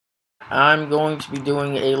I'm going to be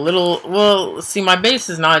doing a little, well, see, my base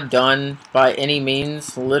is not done by any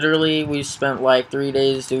means. Literally, we spent like 3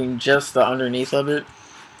 days doing just the underneath of it.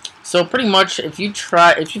 So pretty much, if you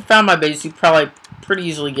found my base, you probably pretty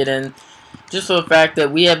easily get in. Just for the fact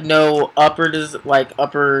that we have no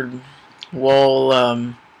upper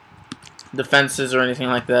wall defenses or anything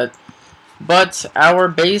like that. But our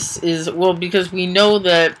base is, well, because we know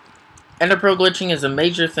that Ender Pearl glitching is a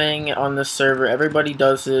major thing on this server. Everybody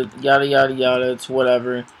does it, yada yada yada, it's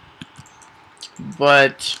whatever.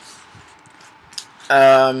 But,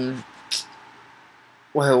 whoa,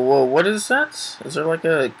 what is that? Is there like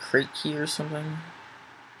a crate key or something?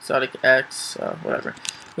 Exotic X, whatever.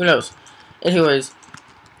 Who knows? Anyways,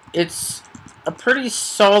 it's a pretty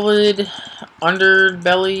solid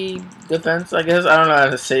underbelly defense, I guess. I don't know how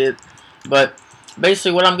to say it. But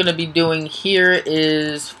basically what I'm going to be doing here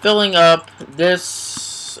is filling up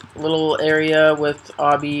this little area with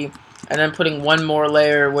obby, and then putting one more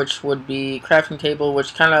layer, which would be crafting table,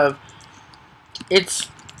 which kind of, it's,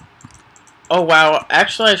 oh wow,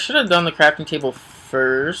 actually I should have done the crafting table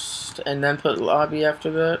first, and then put lobby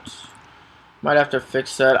after that. Might have to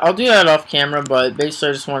fix that. I'll do that off camera, but basically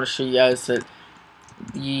I just want to show you guys that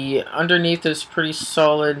the underneath is pretty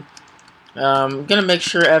solid. I'm gonna make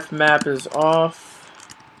sure FMAP is off,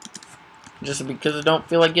 just because I don't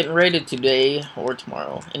feel like getting raided today or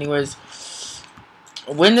tomorrow. Anyways,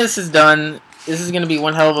 when this is done, this is gonna be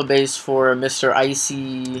one hell of a base for Mr.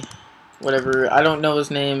 Icy, whatever. I don't know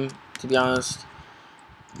his name, to be honest.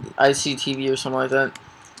 ICTV or something like that.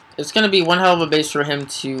 It's gonna be one hell of a base for him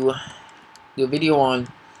to do a video on,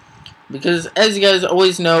 because as you guys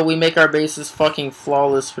always know, we make our bases fucking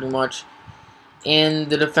flawless pretty much. And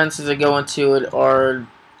the defenses that go into it are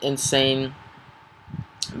insane.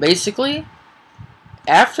 Basically,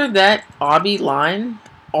 after that obby line,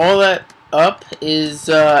 all that up is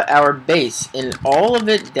our base, and all of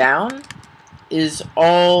it down is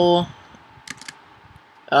all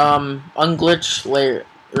unglitch layer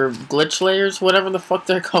or glitch layers, whatever the fuck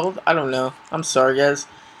they're called. I don't know. I'm sorry, guys.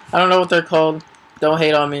 I don't know what they're called. Don't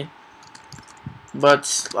hate on me.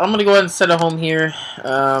 But I'm gonna go ahead and set a home here.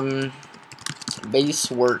 Base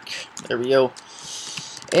work. There we go.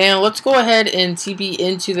 And let's go ahead and TP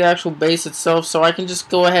into the actual base itself, so I can just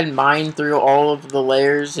go ahead and mine through all of the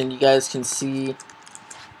layers, and you guys can see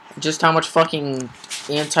just how much fucking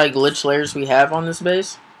anti-glitch layers we have on this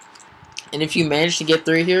base. And if you manage to get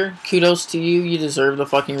through here, kudos to you. You deserve the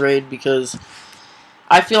fucking raid, because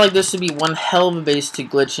I feel like this would be one hell of a base to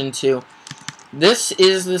glitch into. This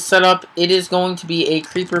is the setup. It is going to be a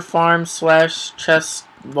creeper farm slash chest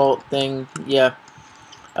vault thing. Yeah.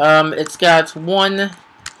 It's got 1,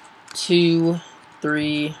 2,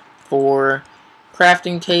 3, 4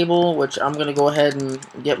 crafting table, which I'm gonna go ahead and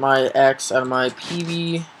get my axe out of my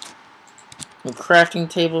PV. And crafting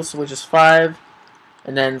tables, which is 5,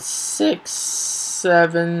 and then 6,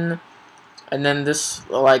 7, and then this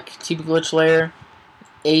like TP glitch layer,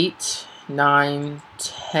 8, 9,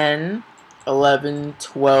 10, 11,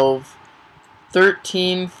 12,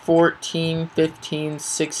 13, 14, 15,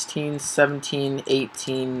 16, 17,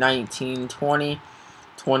 18, 19, 20,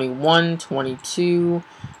 21, 22,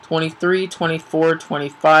 23, 24,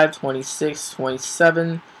 25, 26, 27.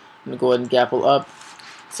 I'm going to go ahead and gapple up.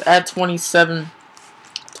 So add 27,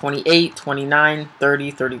 28, 29,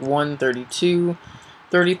 30, 31, 32,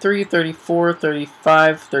 33, 34,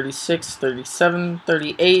 35, 36, 37,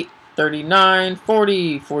 38, 39,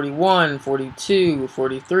 40, 41, 42,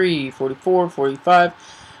 43, 44, 45,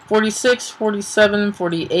 46, 47,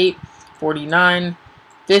 48, 49,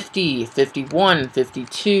 50, 51,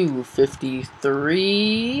 52,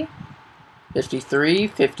 53, 53,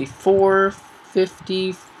 54,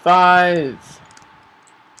 55.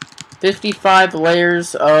 55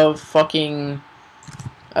 layers of fucking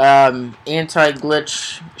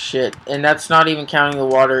anti-glitch shit. And that's not even counting the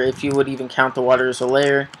water, if you would even count the water as a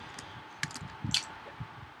layer.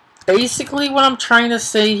 Basically, what I'm trying to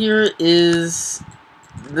say here is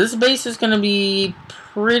this base is going to be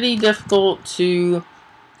pretty difficult to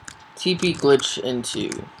TP glitch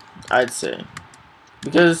into, I'd say.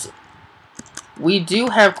 Because we do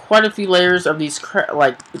have quite a few layers of these,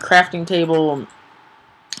 like the crafting table,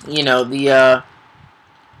 you know, the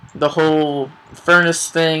whole furnace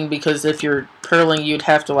thing, because if you're purling, you'd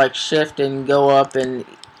have to like shift and go up, and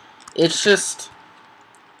it's just,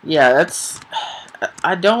 yeah, that's,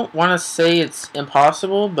 I don't want to say it's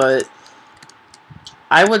impossible, but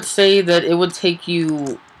I would say that it would take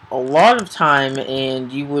you a lot of time,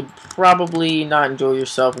 and you would probably not enjoy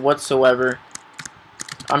yourself whatsoever.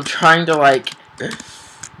 I'm trying to like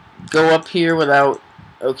go up here without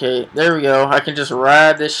Okay, there we go. I can just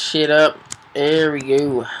ride this shit up. There we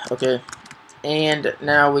go. Okay. And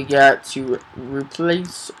now we got to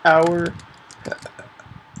replace our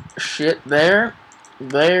shit there,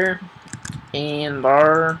 and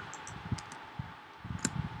bar,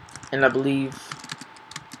 and I believe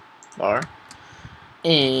bar.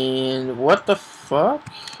 And what the fuck?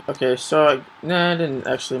 Okay, so I didn't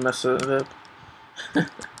actually mess it up. I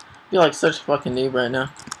feel like such a fucking noob right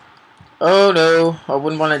now. Oh no, I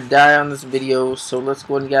wouldn't want to die on this video, so let's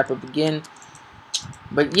go ahead and gap up again.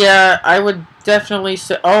 But yeah, I would definitely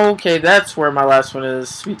say, oh, okay, that's where my last one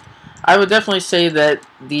is. Sweet. I would definitely say that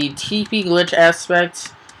the TP glitch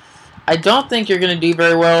aspect, I don't think you're going to do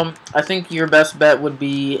very well. I think your best bet would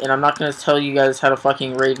be, and I'm not going to tell you guys how to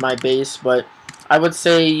fucking raid my base, but I would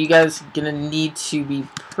say you guys are going to need to be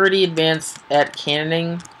pretty advanced at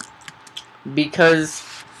cannoning, because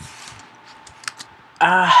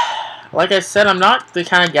like I said, I'm not the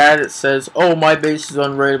kind of guy that says, oh, my base is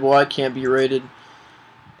unraidable, I can't be raided.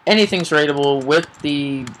 Anything's raidable with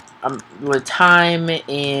the time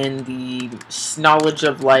and the knowledge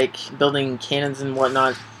of, like, building cannons and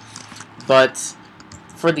whatnot. But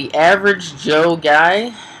for the average Joe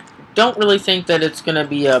guy, don't really think that it's going to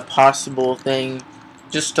be a possible thing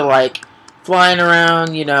just to, like, flying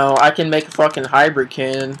around, you know, I can make a fucking hybrid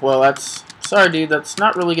cannon. Well, that's, sorry dude, that's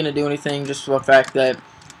not really going to do anything, just for the fact that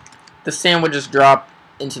the sand would just drop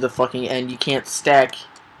into the fucking end. You can't stack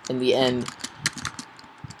in the end.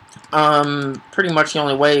 Pretty much the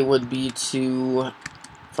only way would be to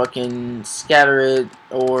fucking scatter it,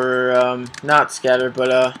 or, not scatter,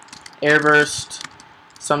 but, airburst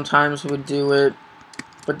sometimes would do it.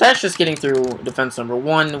 But that's just getting through defense number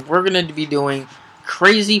 1. We're gonna be doing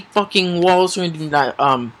crazy fucking walls. We're gonna do,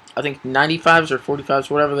 I think 95s or 45s,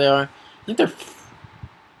 whatever they are. I think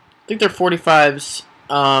they're 45s.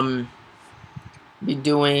 Be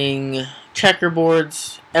doing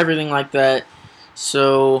checkerboards, everything like that.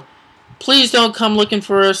 So please don't come looking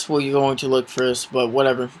for us. Well, you're going to look for us, but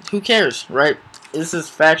whatever. Who cares, right? This is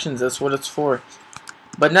factions. That's what it's for.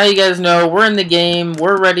 But now you guys know we're in the game.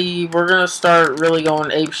 We're ready. We're gonna start really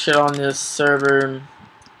going ape shit on this server.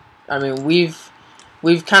 I mean, we've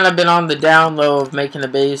kind of been on the down low of making a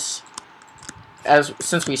base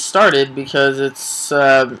since we started, because it's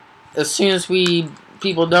as soon as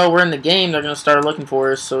people know we're in the game, they're gonna start looking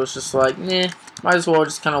for us. So it's just like, might as well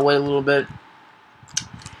just kind of wait a little bit,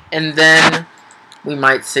 and then we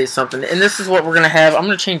might say something. And this is what we're gonna have. I'm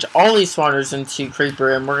gonna change all these spawners into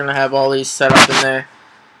creeper, and we're gonna have all these set up in there.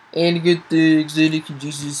 And get the exotic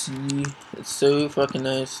juicy. It's so fucking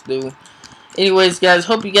nice, dude. Anyways, guys,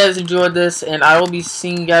 hope you guys enjoyed this, and I will be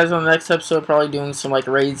seeing you guys on the next episode, probably doing some, like,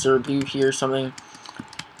 raids or review here or something.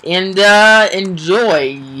 And,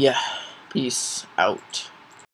 enjoy. Peace out.